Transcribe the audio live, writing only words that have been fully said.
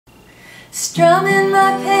strumming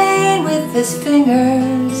my pain with his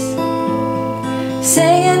fingers,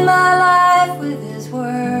 singing my life with his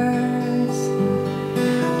words,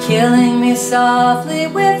 killing me softly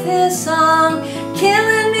with his song,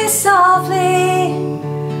 killing me softly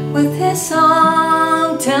with his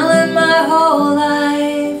song, telling my whole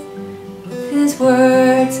life with his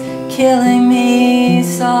words, killing me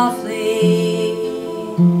softly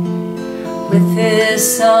with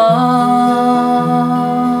his song.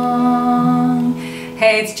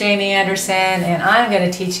 Hey, it's Jamie Anderson, and I'm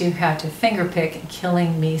going to teach you how to fingerpick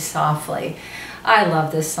Killing Me Softly. I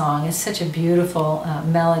love this song. It's such a beautiful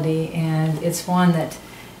melody, and it's one that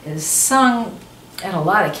is sung at a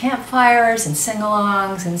lot of campfires and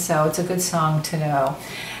sing-alongs, and so it's a good song to know.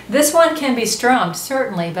 This one can be strummed,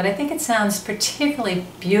 certainly, but I think it sounds particularly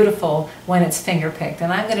beautiful when it's finger-picked,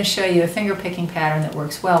 and I'm going to show you a finger-picking pattern that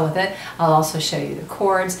works well with it. I'll also show you the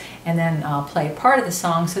chords, and then I'll play part of the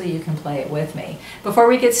song so that you can play it with me. Before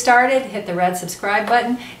we get started, hit the red subscribe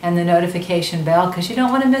button and the notification bell, because you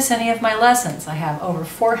don't want to miss any of my lessons. I have over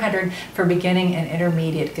 400 for beginning and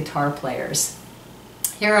intermediate guitar players.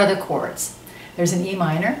 Here are the chords. There's an E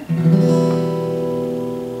minor,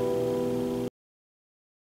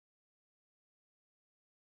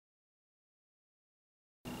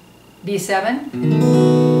 B7,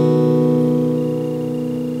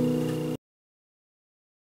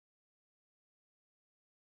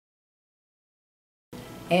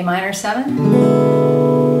 A minor 7,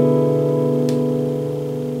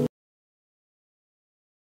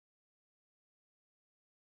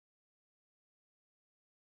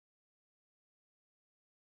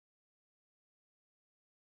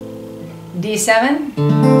 D7,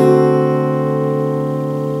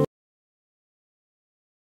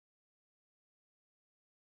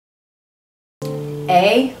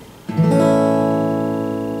 A,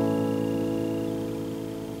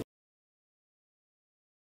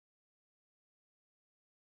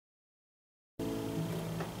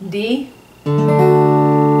 D,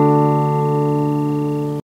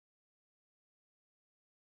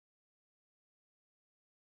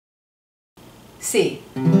 C.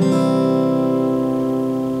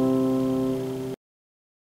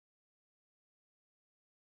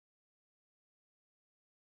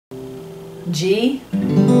 G,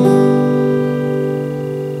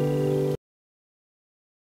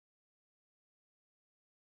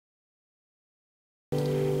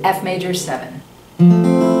 F major 7,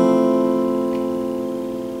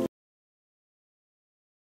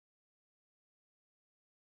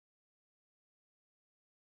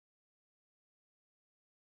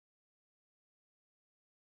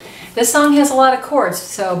 This song has a lot of chords,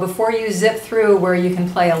 so before you zip through where you can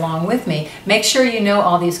play along with me, make sure you know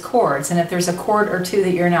all these chords. And if there's a chord or two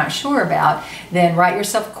that you're not sure about, then write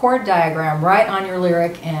yourself a chord diagram right on your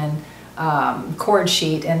lyric and chord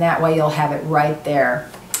sheet, and that way you'll have it right there.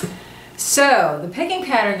 So the picking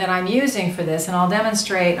pattern that I'm using for this, and I'll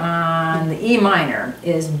demonstrate on the E minor,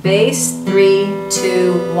 is bass 3,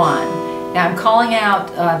 2, 1. Now I'm calling out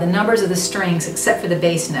the numbers of the strings except for the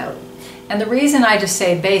bass note. And the reason I just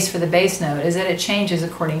say bass for the bass note is that it changes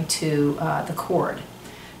according to the chord.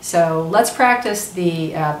 So let's practice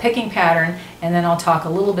the picking pattern, and then I'll talk a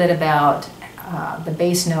little bit about the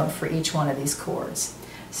bass note for each one of these chords.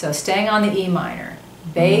 So staying on the E minor,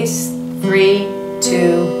 bass 3,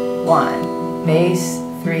 2, 1, bass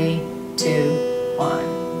 3, 2,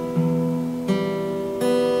 1.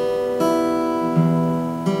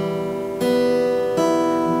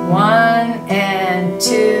 One and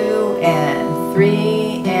 2 and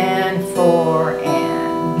 3 and 4 and.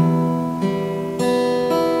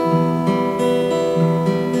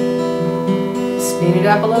 Speed it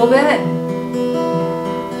up a little bit.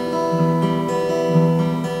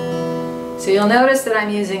 So you'll notice that I'm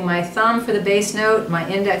using my thumb for the bass note, my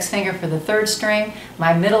index finger for the third string,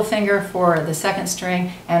 my middle finger for the second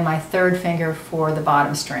string, and my third finger for the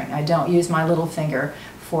bottom string. I don't use my little finger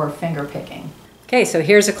for finger picking. Okay, so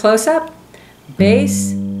here's a close-up.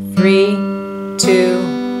 Bass 3,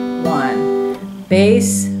 2, 1.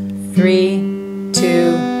 Bass 3,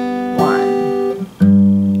 2, 1.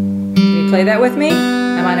 Can you play that with me?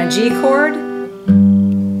 I'm on a G chord.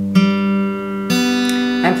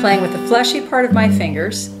 I'm playing with the fleshy part of my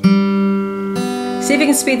fingers. See if you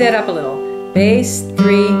can speed that up a little. Bass 3,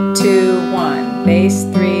 2, 1. Bass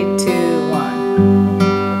 3, 2, 1.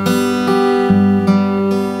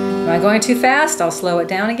 Am I going too fast? I'll slow it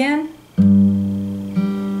down again.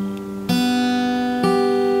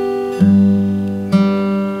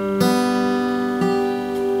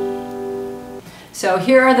 So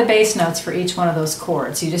here are the bass notes for each one of those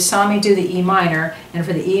chords. You just saw me do the E minor, and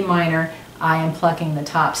for the E minor, I am plucking the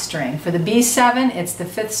top string. For the B7, it's the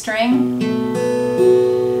 5th string.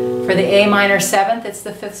 For the A minor 7th, it's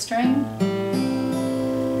the 5th string.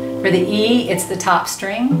 For the E, it's the top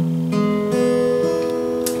string.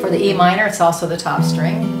 For the E minor, it's also the top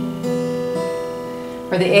string.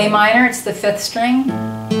 For the A minor, it's the 5th string.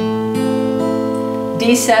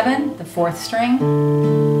 D7, the 4th string.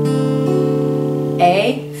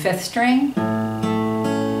 A, 5th string.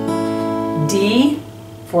 D,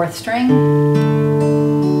 4th string.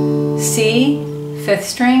 C, 5th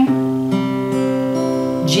string.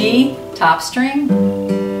 G, top string.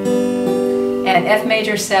 And F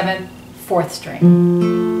major 7, 4th string.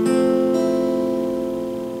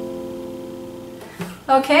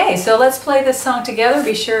 Okay, so let's play this song together.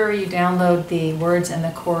 Be sure you download the words and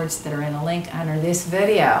the chords that are in the link under this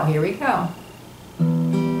video. Here we go.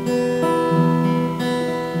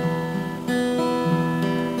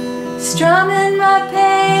 Strumming my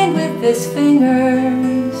pain with his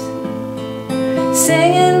fingers,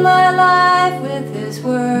 singing my life with his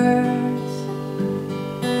words,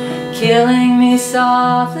 killing me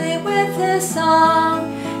softly with his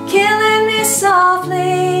song, killing me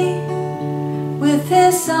softly with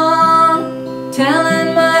his song,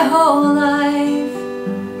 telling my whole life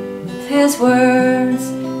with his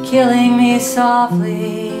words, killing me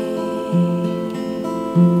softly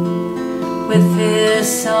with his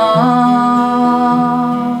song.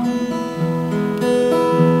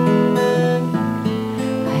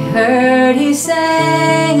 I heard he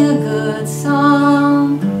sang a good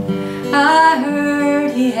song, I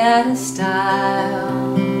heard he had a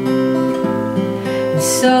style,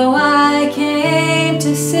 so I came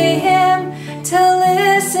to see him, to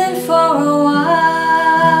listen for a while.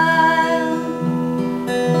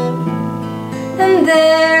 And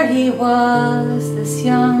there he was, this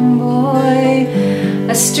young boy,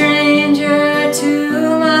 a stranger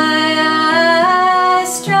to my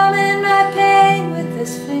eyes, strumming my pain with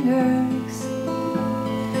his fingers,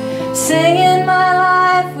 singing my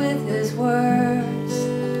life with his words,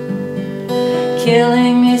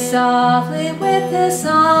 killing me softly with his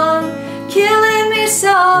song, killing me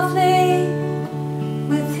softly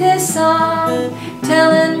with his song,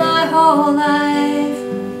 telling my whole life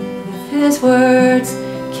with his words,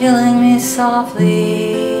 killing me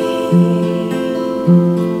softly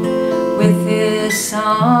with his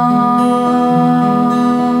song.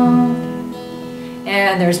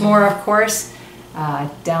 And there's more, of course.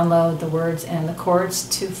 Download the words and the chords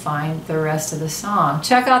to find the rest of the song.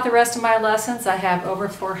 Check out the rest of my lessons. I have over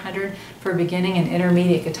 400 for beginning and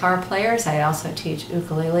intermediate guitar players. I also teach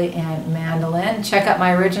ukulele and mandolin. Check out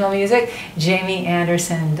my original music,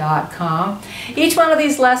 jamieanderson.com. Each one of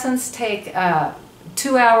these lessons take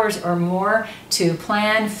 2 hours or more to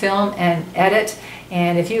plan, film, and edit.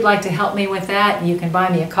 And if you'd like to help me with that, you can buy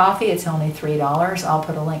me a coffee. It's only $3. I'll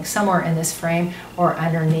put a link somewhere in this frame or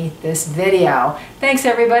underneath this video. Thanks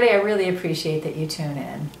everybody. I really appreciate that you tune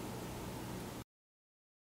in.